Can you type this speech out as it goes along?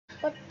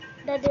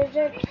the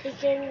desert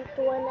speaking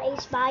to an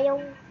ice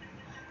biome?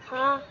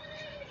 Huh?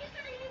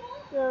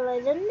 Well, I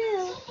don't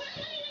know.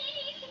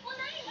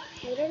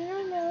 I don't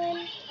know,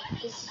 Nolan.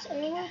 This is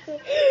Animal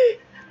Crossing.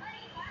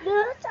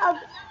 That's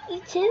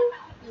E2?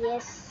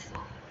 Yes.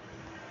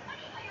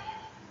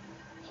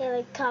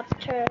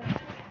 Helicopter.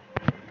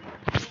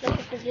 Look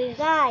at the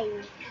design.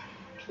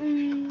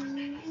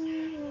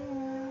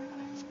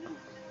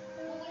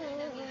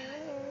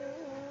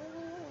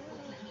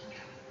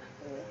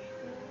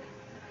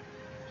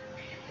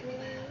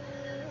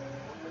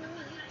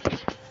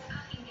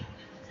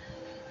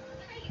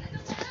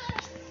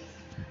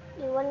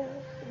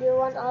 Do you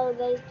want all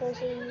guys to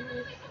see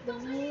the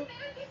view?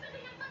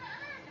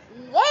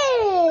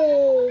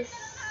 Yes!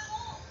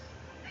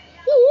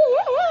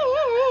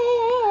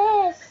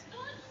 Yes!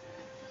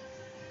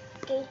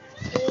 Okay,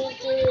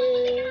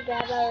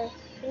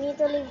 we need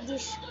to leave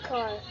this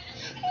car.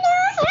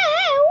 No!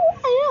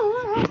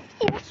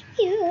 It's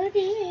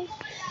beauty.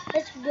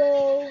 Let's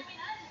go.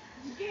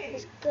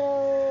 Let's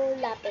go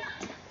lapit.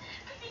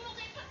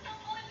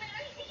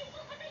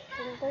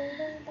 Tung tung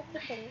tung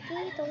takitong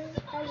kitong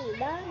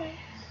talibana.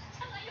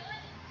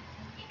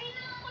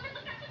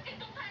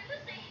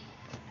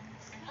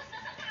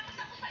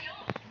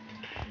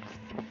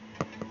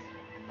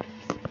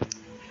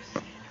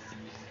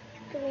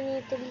 We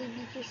need to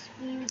leave this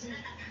beauty.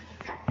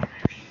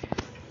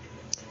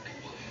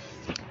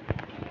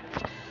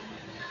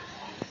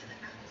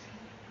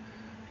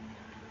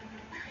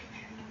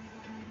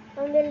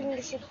 Ang galing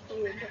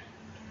disappeared.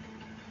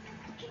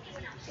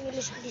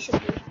 English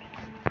disappeared.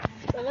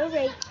 Well,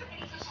 alright.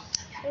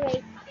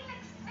 Alright.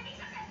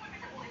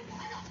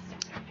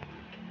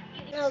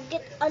 Now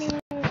get on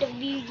the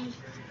beauty.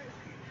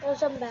 Or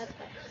some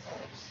backpack.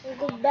 And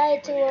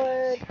goodbye to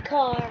our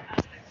car.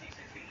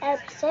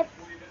 Except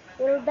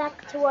we're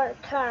back to our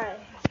car.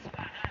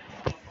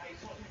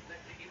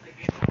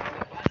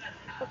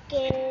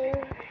 Okay.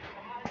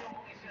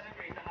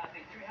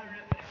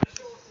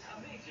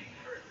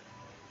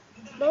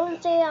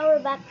 Don't say our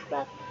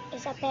backpack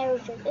is a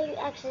parachute. It's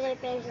actually a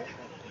parachute.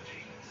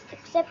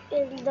 Except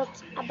it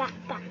looks a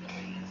backpack.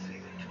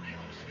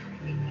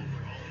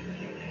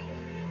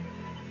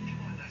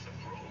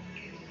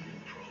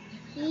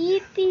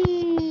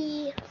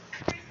 Yippee!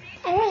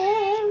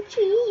 Oh,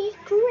 gee,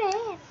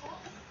 crap!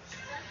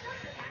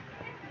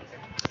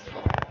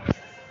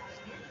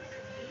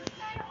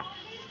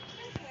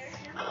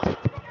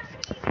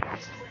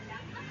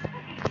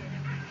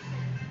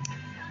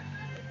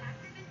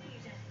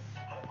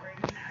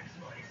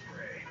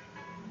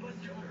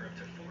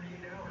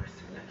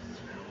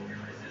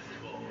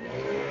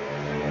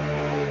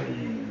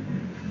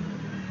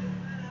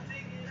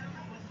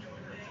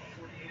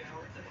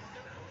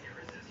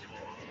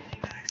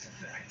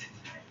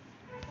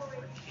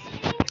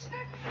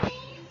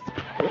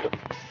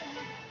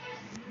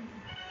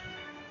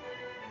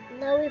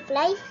 Now we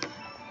fly?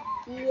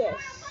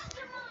 Yes.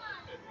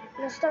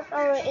 Let's start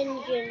our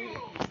engine.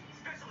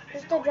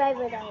 Let's the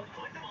driver down.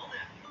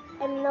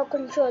 I'm now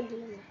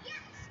controlling.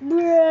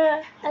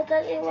 Bruh, I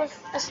thought it was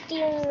a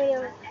steering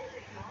wheel.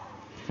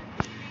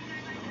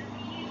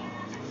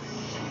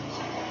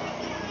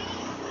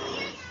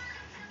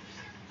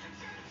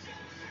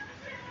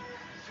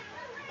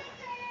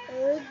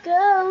 There it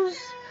goes.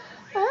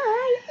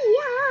 Oh,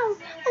 yeah.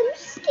 I'm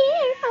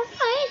scared. I'll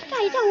fight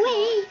right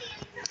away.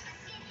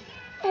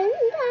 And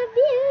the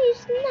view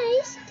is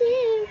nice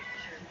too.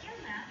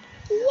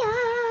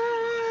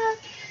 Yeah.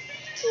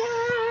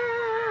 Yeah.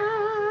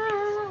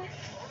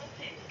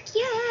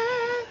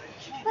 Yeah.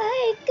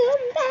 I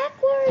come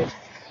backwards.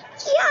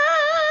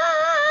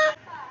 Yeah.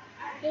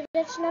 Hey,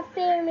 that's not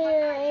fair,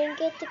 man. I didn't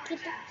get to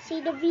see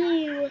the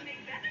view.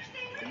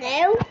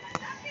 No?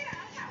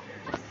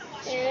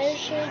 There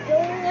she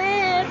going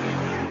up.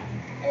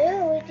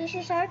 Oh, this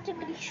is hard to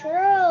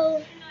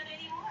control.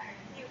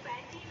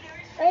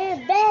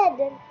 Hey, bed.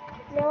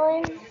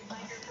 No.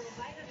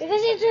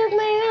 Because you took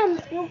my arm,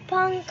 you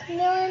punk,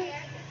 man.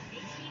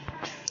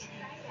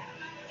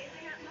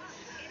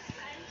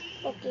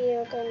 Okay,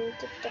 you can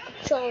take the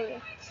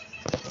controller.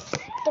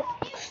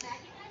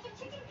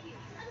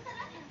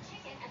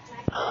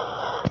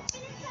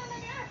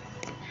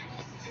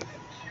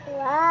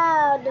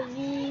 Wow, the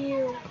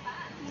view.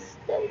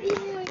 The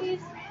view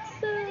is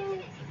so...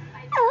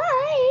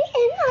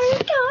 and our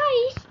car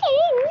is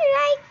staying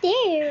right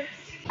there.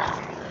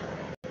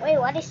 Wait,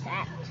 what is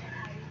that?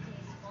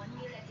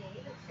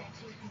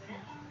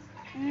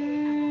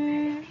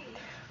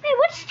 Wait,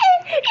 what's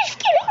that? It's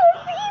killing our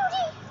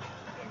beauty.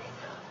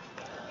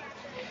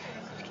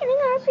 It's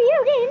killing our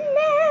beauty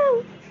now.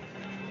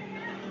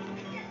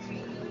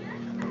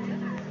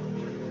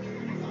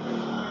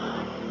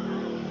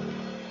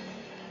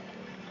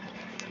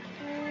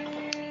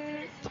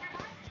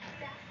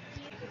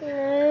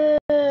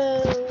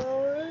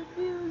 Our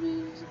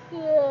beauty's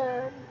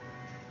gone.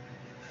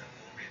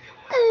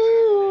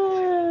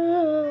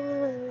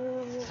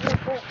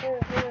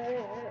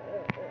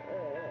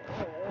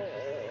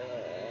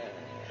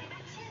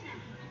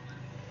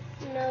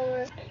 No,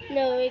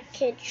 no, it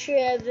can't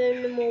travel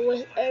anymore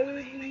with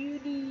our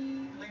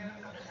beauty.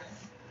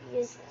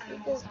 Yes,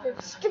 because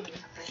that stupid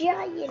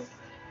giant is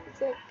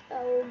like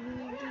our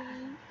beauty.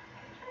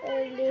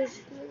 And this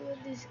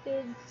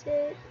kid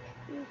said,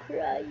 I'm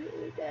crying,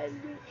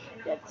 and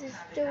that is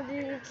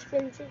totally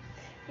expensive.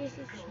 This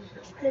is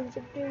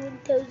expensive,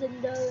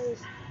 $1,000,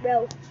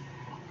 bro.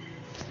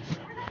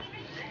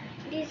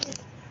 This is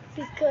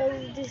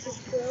because this is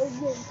for a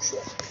road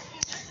trip.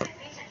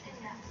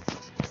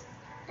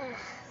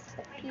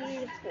 A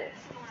beautiful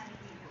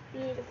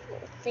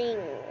thing.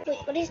 Wait,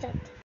 what is that?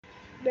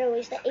 Bro,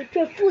 is that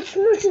April Fool's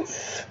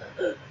merchant?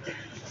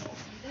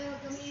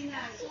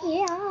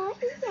 Yeah.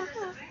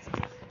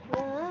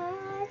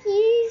 What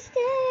is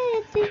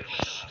that thing? Is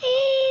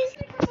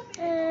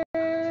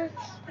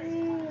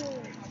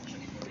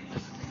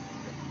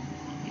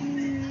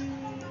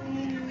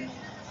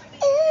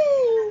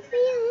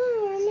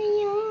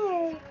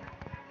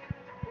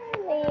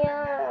oh, my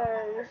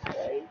arms, I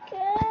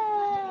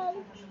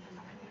can't.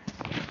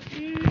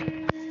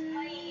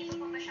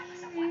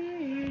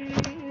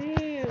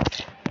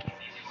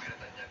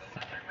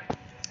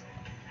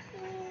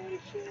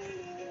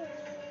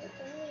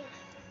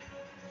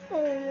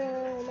 Oh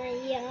no, my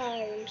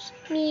arms.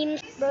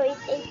 Memes, bro,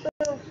 it's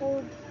April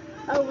Fool.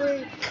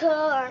 Our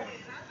car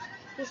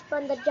is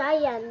Panda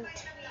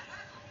Giant.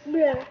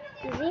 Bro,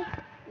 is it?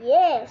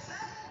 Yes.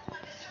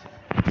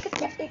 Look at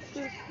that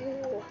April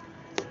Fool.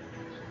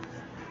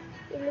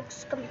 It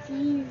looks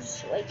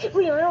confused. Wait.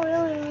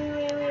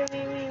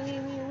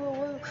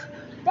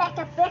 Back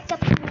up,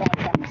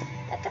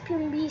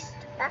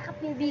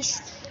 you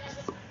beast.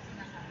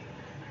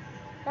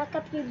 Back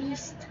up, you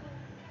beast.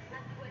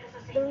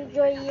 Don't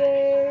join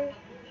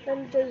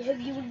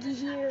Huggy Wuggy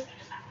here.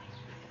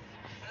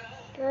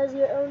 Cause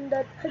you're on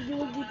that Huggy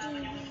Wuggy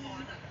TV.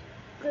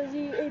 Cause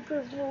you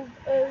April Fooled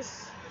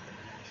us.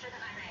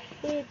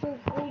 April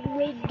Fooled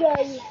great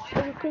guy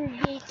that we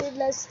created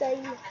last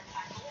time.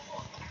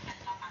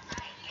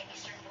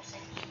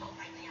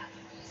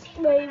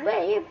 My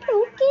way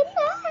broken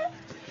heart.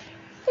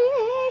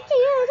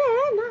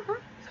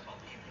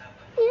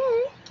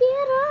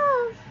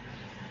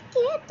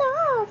 Get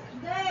off.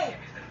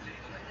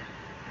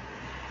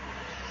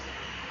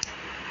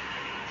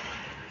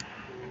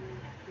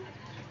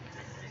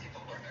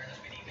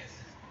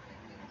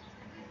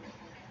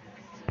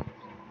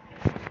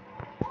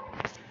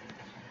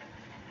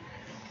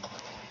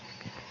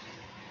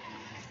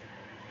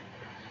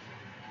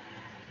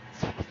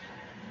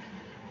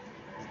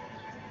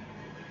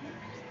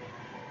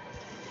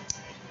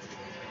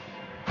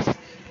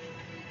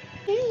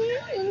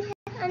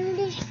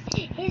 Unleash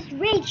his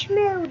rage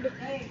mode.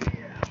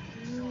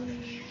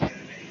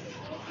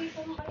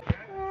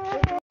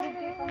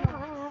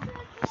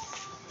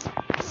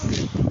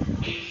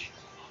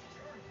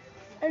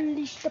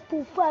 Unleash the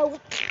poof out.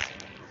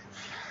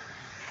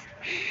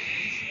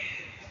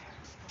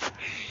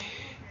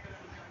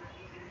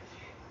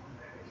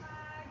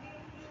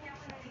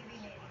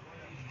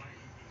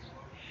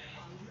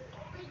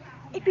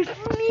 April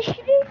Fool's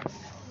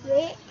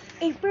Day.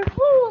 April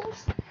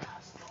Fools.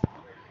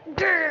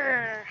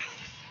 Grrr.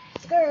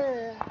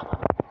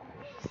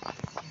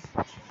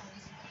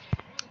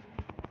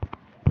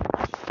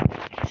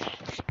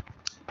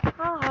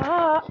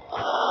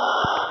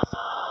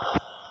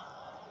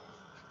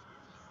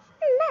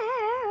 No,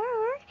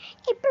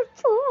 April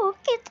Fool,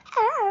 get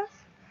out.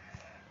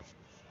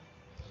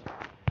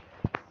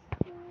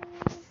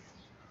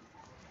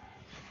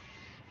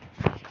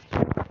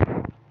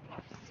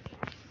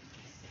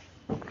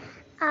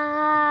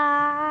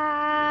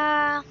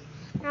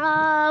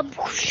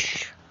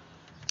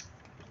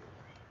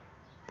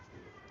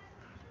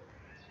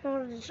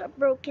 Oh, there's a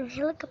broken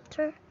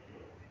helicopter.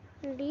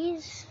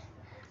 These.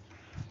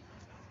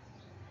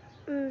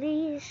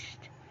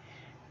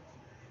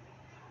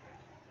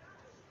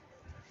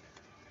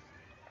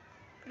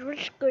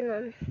 What's going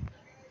on?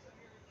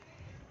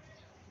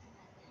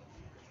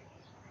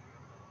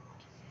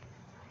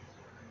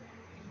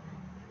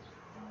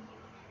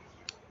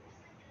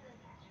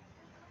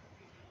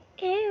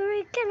 Hey,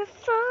 we're gonna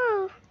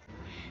fall.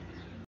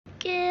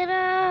 Get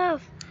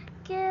off.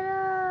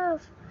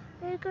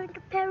 We're going to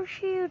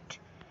parachute.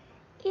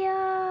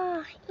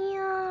 Yeah.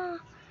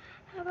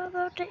 How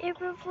about the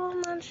April Fool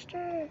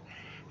monster?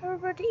 How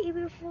about the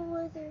April Fool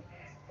weather?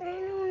 I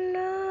don't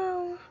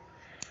know.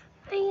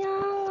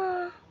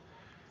 Yeah.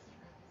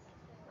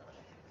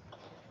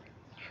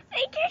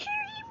 I just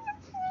heard April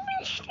Fool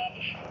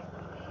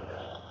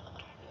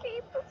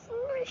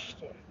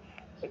monster.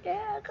 The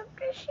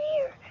helicopter's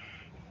here.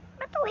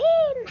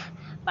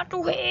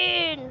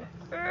 Batuhin!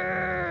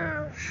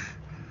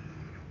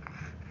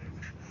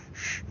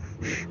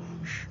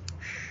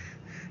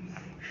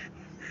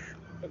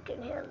 I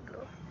can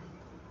handle.